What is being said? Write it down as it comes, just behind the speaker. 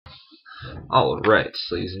Alright,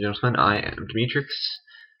 ladies and gentlemen, I am Dmitrix.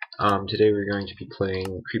 Today we're going to be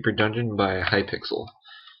playing Creeper Dungeon by HyPixel.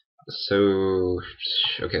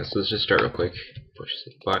 Okay, so let's just start real quick. Push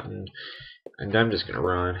the button, and I'm just gonna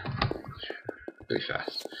run really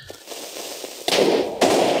fast.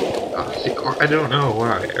 See, I don't know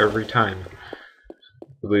why, every time I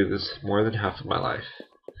lose more than half of my life.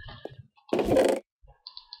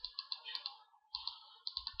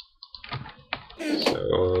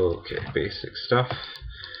 So, okay, basic stuff.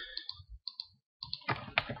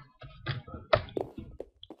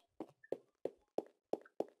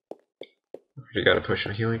 You gotta push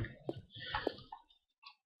on healing.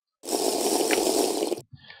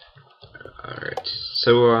 Alright,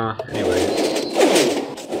 so, anyways,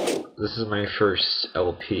 this is my first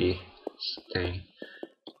LP thing,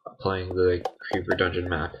 playing the Creeper Dungeon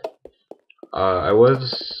map. I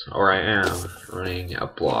am, running a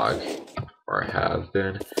blog, or I have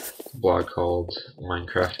been, a blog called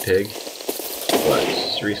Minecraft Pig, but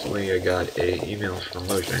recently I got an email from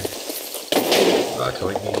Mojang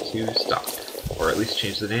telling me to stop, or at least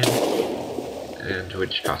change the name, and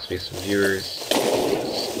which cost me some viewers,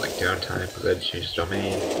 like downtime, because I had to change the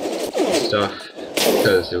domain and stuff,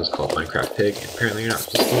 because it was called Minecraft Pig, and apparently you're not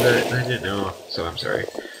supposed to do that, and I didn't know, so I'm sorry.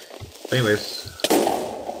 But anyways,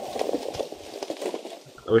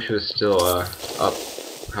 I wish it was still up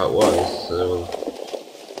how it was, so,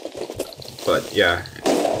 but yeah,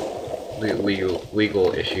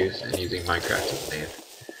 legal issues and using Minecraft as a name.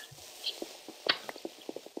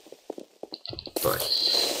 But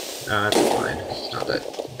that's fine. It's not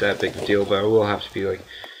that big of a deal. But I will have to be like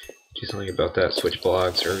do something about that. Switch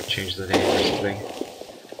blogs or change the name or something.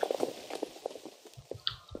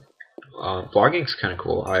 Blogging's kind of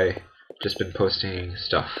cool. I just been posting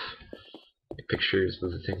stuff, like pictures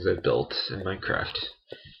of the things I've built in Minecraft,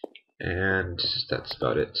 and that's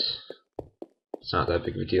about it. It's not that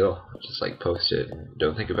big of a deal. Just like post it and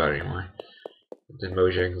don't think about it anymore. Then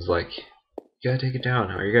Mojang's like, you gotta take it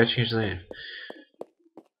down, or you gotta change the name.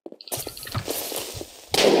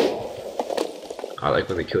 I like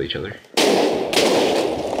when they kill each other.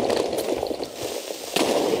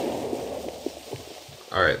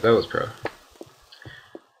 Alright, that was pro.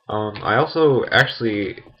 I also,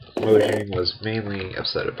 actually, Mojang was mainly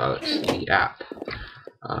upset about the app.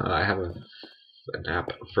 I have an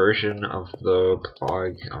app version of the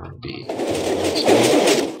blog on the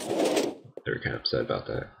they were kind of upset about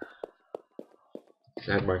that.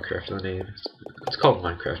 I had Minecraft in the name. It's called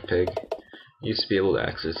Minecraft Pig. You used to be able to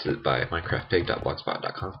access it by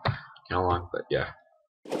minecraftpig.blogspot.com. How long, but yeah.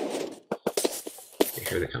 Okay,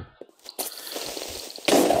 here they come.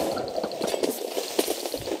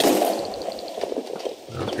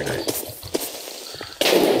 That was pretty nice.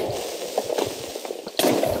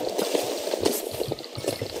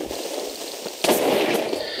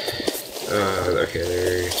 Okay,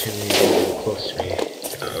 they're too close to me.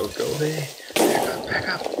 Oh, go away. Back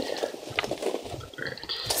up.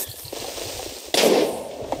 Alright.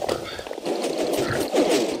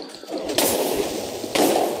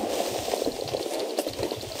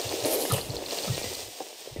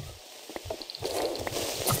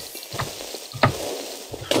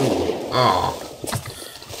 Oh.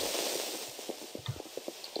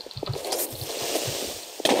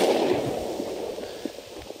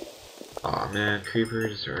 Aw, man,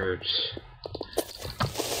 creepers are just...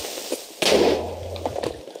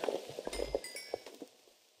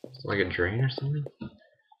 like a drain or something?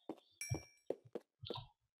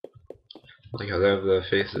 Like how they have the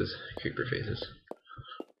faces, creeper faces.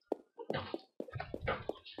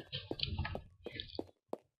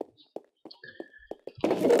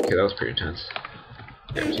 Okay, that was pretty intense.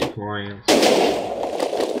 Got 2 coins.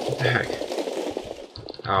 What the heck?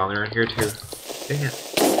 Oh, they're in here too. Dang it.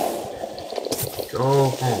 Go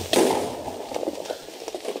home.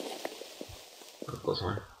 That was a close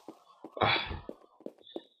one. Ah.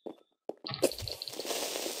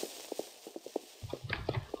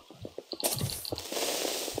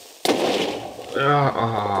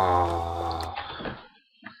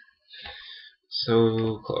 So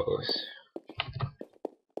close.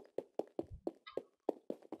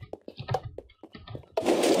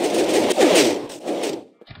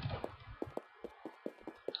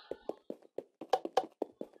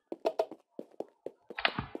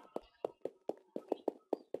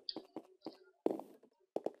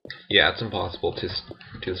 Yeah, it's impossible to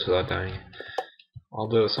do this without dying.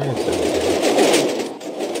 Although someone said they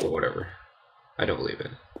did. But whatever. I don't believe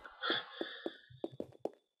it.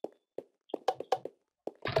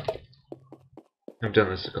 I've done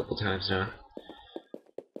this a couple times now.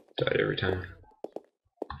 Died every time.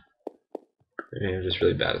 Maybe I'm just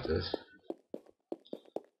really bad at this.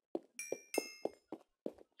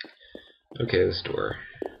 Okay, this door.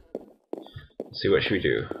 Let's see, what should we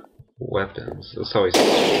do? Weapons. That's always.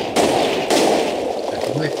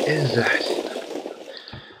 What is that?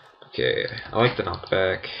 Okay, I like the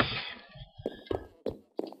knockback.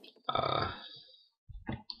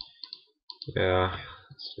 Yeah.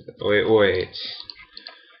 Wait.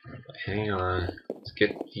 Hang on. Let's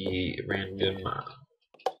get the random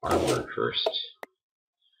armor first.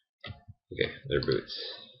 Okay, they're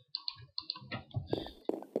boots.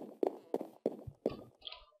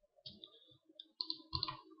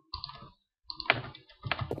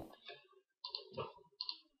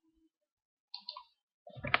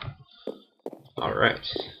 Alright.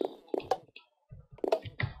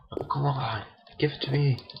 Oh, come on. Give it to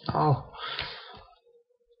me. Oh.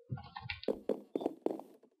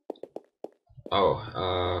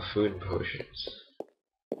 Food and potions.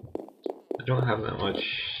 I don't have that much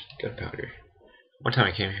gunpowder. One time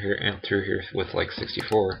I came here and through here with like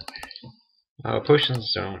 64.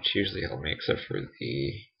 Potions don't usually help me except for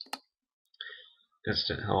the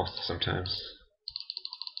instant health sometimes.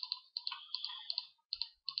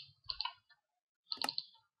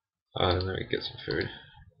 Let me get some food.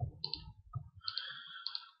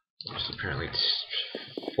 Which is apparently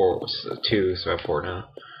 4 was 2, so I have 4 now.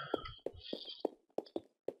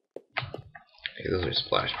 Okay, those are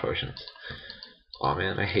splash potions. Aw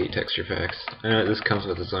man, I hate texture packs. I know this comes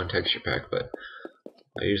with its own texture pack, but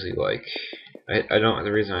I usually like. I don't.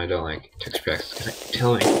 The reason I don't like texture packs is because I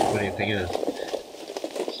tell me what anything is.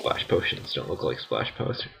 Splash potions don't look like splash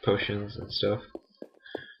potions and stuff.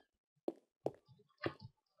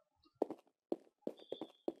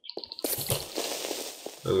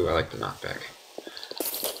 Ooh, I like the knockback.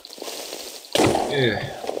 Ew.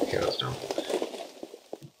 Okay, that's dumb.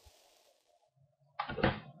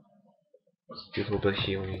 Let's do a little bit of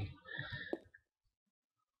healing.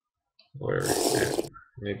 Whatever.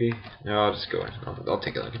 Maybe? No, I'll just go in. I'll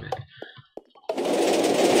take it like a minute.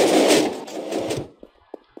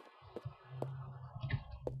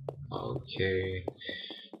 Okay.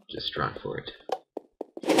 Just run for it.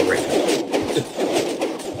 Right.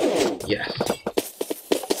 Yes.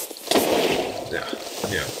 No.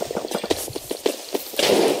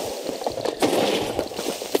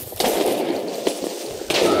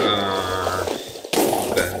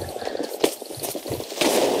 Ben.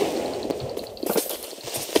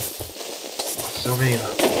 So many of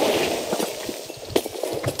them.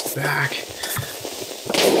 Back.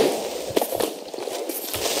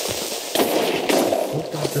 Who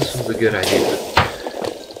thought this was a good idea?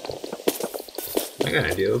 I got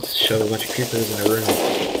an idea. Let's shove a bunch of creepers in a room.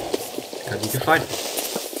 And you can fight them.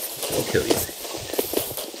 They'll kill you.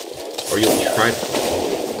 Or you'll try to.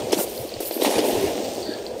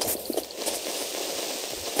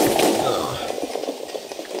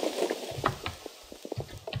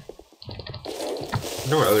 I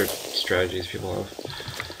know what other strategies people have.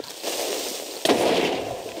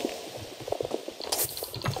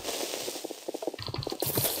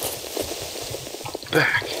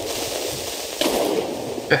 Back!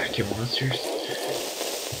 Back, you monsters!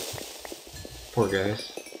 Poor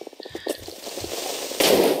guys.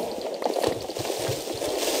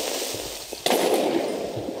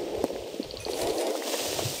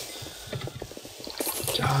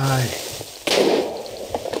 Die!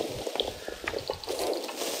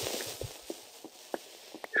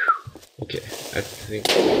 Okay, I think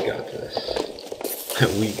we got this.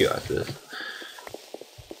 We got this.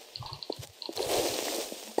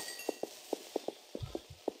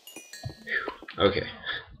 Okay.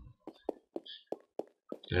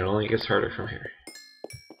 And it only gets harder from here.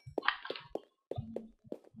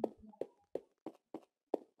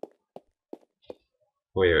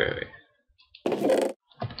 Wait.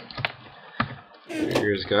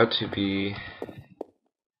 There's got to be...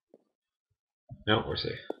 No, we're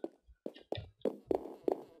safe.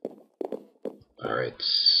 Alright.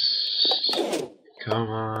 Come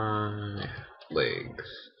on.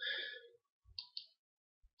 Legs.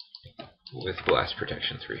 With blast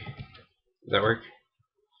protection 3. Does that work?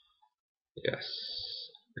 Yes.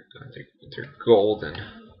 They're golden.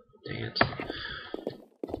 Dance.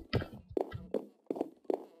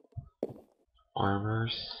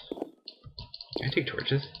 Armors. Can I take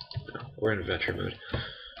torches? No, we're in adventure mode.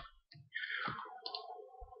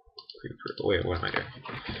 Creeper. Wait, what am I doing?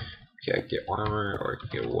 Okay, I can get armor or I can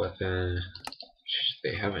get a weapon.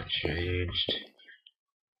 They haven't changed.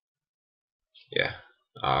 Yeah.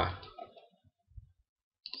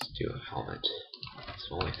 Let's do a helmet. That's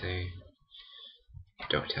the only thing I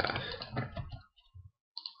don't have.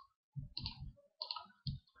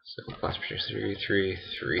 So blast protection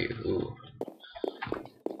 3. Ooh.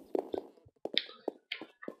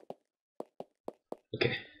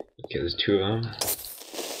 there's two of them.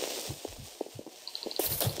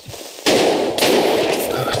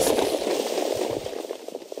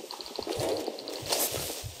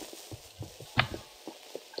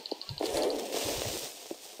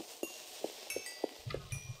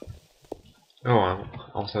 Oh, I'm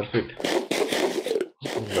almost out of food.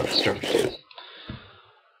 I'm about to start to do this.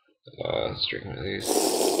 Let's drink one of these.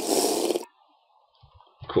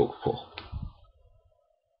 Cool, cool.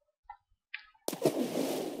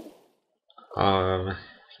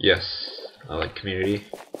 Yes, I like Community.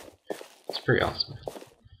 It's pretty awesome.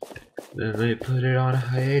 Then they put it on a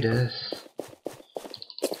hiatus.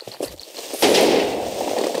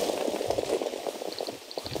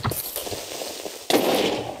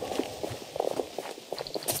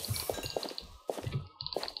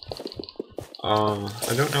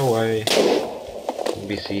 I don't know why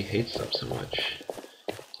NBC hates them so much.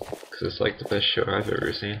 Cause it's like the best show I've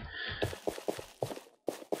ever seen.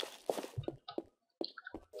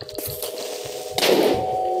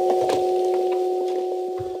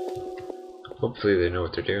 Hopefully they know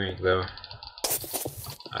what they're doing, though.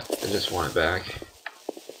 I just want it back.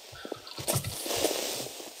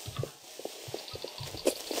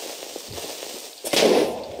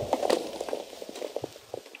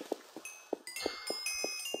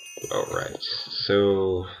 Alright,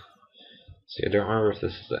 so... See, I don't remember if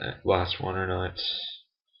this is the last one or not.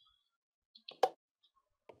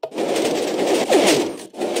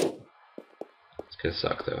 It's gonna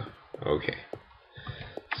suck, though. Okay.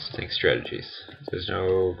 Think strategies. There's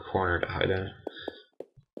no corner to hide in.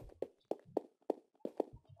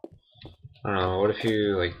 I don't know, what if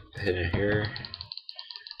you like hid in here?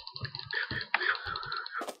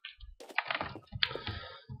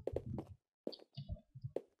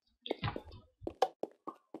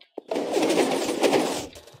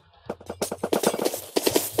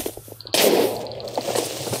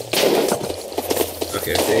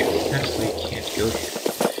 Okay, they essentially can't go here.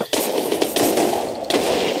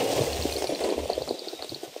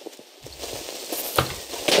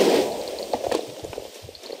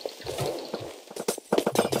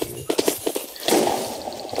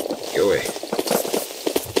 Go away.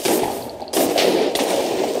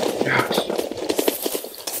 Out.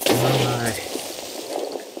 Why?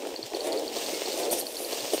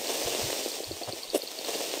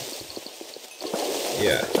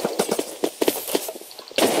 Yeah.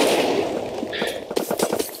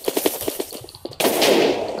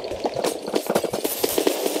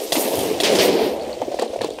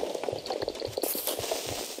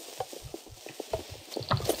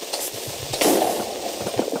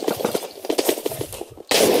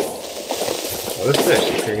 Well, this is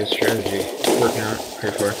actually a pretty good strategy. Working out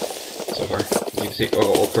pretty far so far. You can see,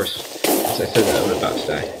 oh, of course, as I said that, I'm about to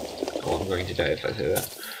die. Oh, I'm going to die if I say that.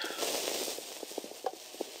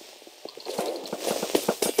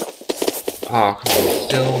 Oh, come on,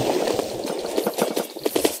 still.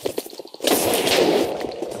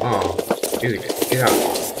 Oh, dude, get out.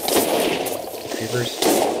 Creepers.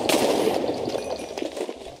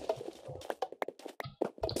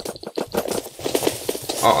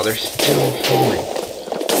 Oh, they're still falling.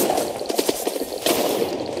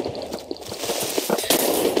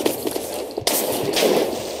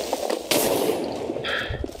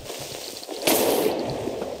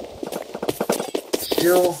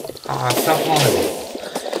 Still? Ah, stop falling.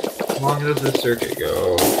 How long does this circuit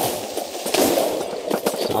go?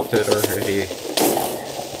 Stop it already.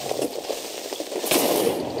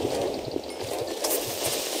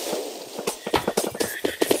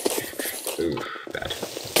 Oof, bad.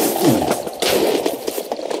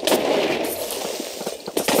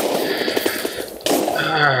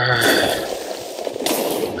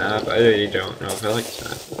 Map, I really don't know if I like this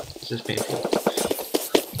map. It's just painful.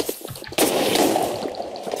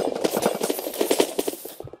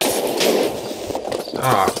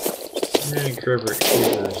 Stop. So many creepers.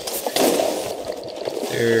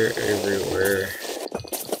 They're everywhere.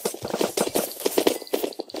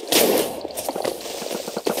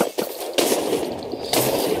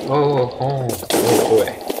 Oh, home. Go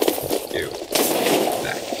away. You.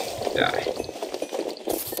 Back. Die.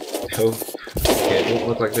 Oh. Okay, it doesn't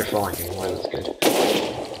look like they're falling anymore. That's good.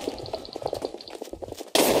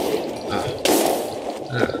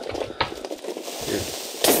 Dude.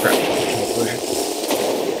 Crap.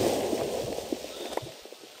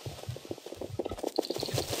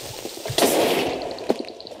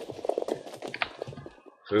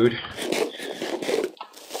 Food.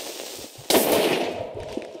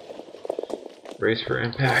 Brace for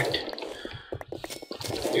impact.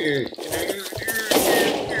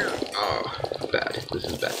 Oh, bad. This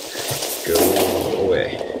is bad. Go away.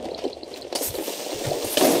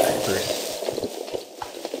 Creeper.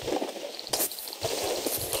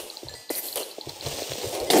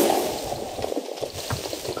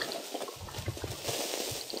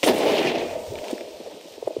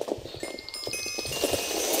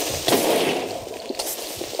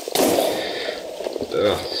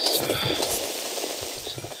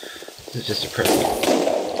 is just depressing.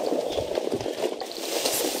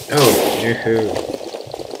 Oh, yoo-hoo.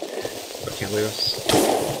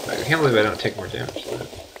 I can't believe I don't take more damage than that.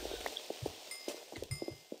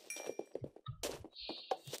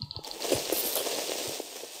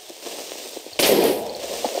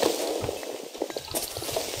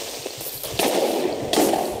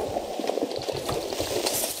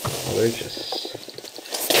 Oh, they're just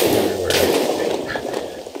everywhere.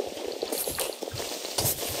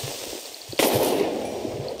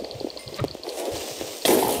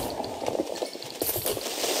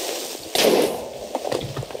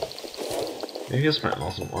 Maybe it's my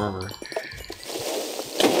awesome armor.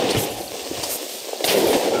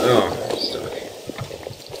 Oh, I'm stuck.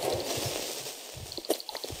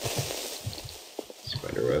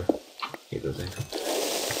 Spiderweb. Hate those things.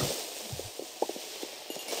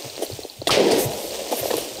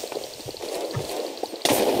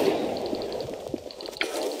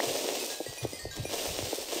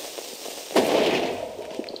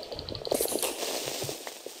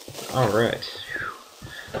 Alright.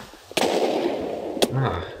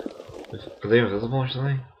 Ah. Are they invisible or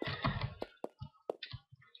something?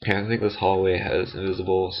 Yeah, I think this hallway has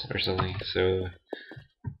invisibles or something, so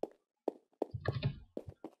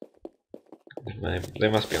they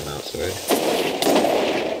must be on the outside.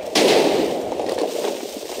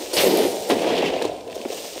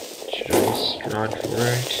 Just run for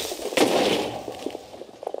it.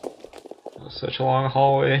 Oh, such a long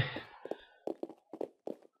hallway.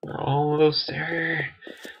 We're almost there.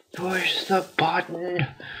 Push the button.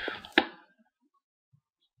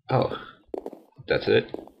 Oh, that's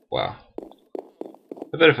it? Wow.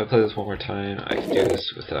 I bet if I play this one more time, I can do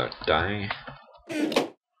this without dying.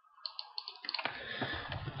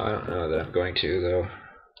 I don't know that I'm going to, though.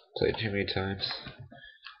 Played too many times.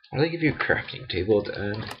 Why do they give you a crafting table at the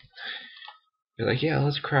end? You're like, yeah,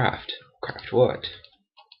 let's craft. Craft what?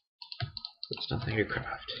 There's nothing to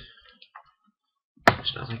craft.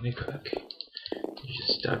 There's nothing to cook. You're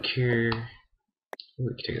just stuck here. Ooh, we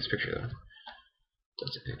can take this picture, though.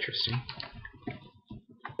 That's interesting.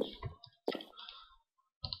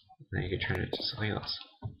 Then you can turn it into something else.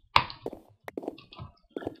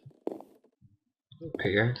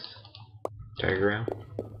 Pickaxe. Diagram.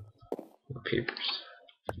 Papers.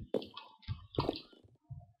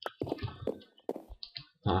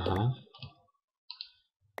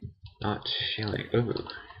 Not feeling. Ooh.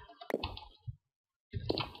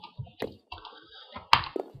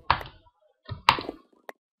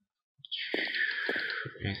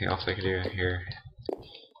 Anything else I can do here?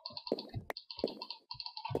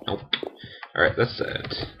 Nope. Alright, that's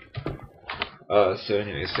it. So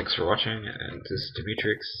anyways, thanks for watching, and this is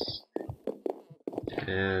Dmitrix,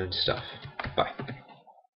 and stuff. Bye.